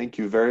everybody. Thank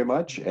you very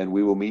much, and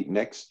we will meet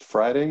next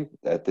Friday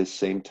at this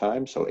same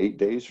time, so 8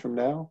 days from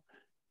now,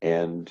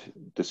 and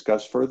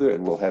discuss further,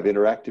 and we'll have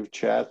interactive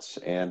chats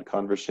and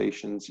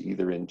conversations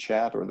either in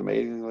chat or the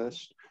mailing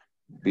list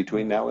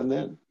between now and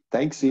then.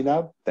 Thanks,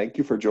 Zainab. Thank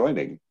you for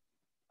joining.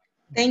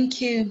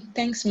 Thank you.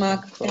 Thanks,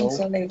 Mark. Thanks,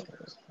 Oleg.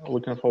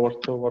 Looking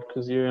forward to work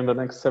with you in the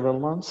next several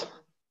months.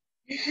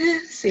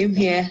 Same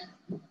here.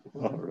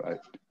 All right.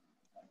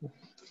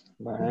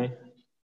 Bye.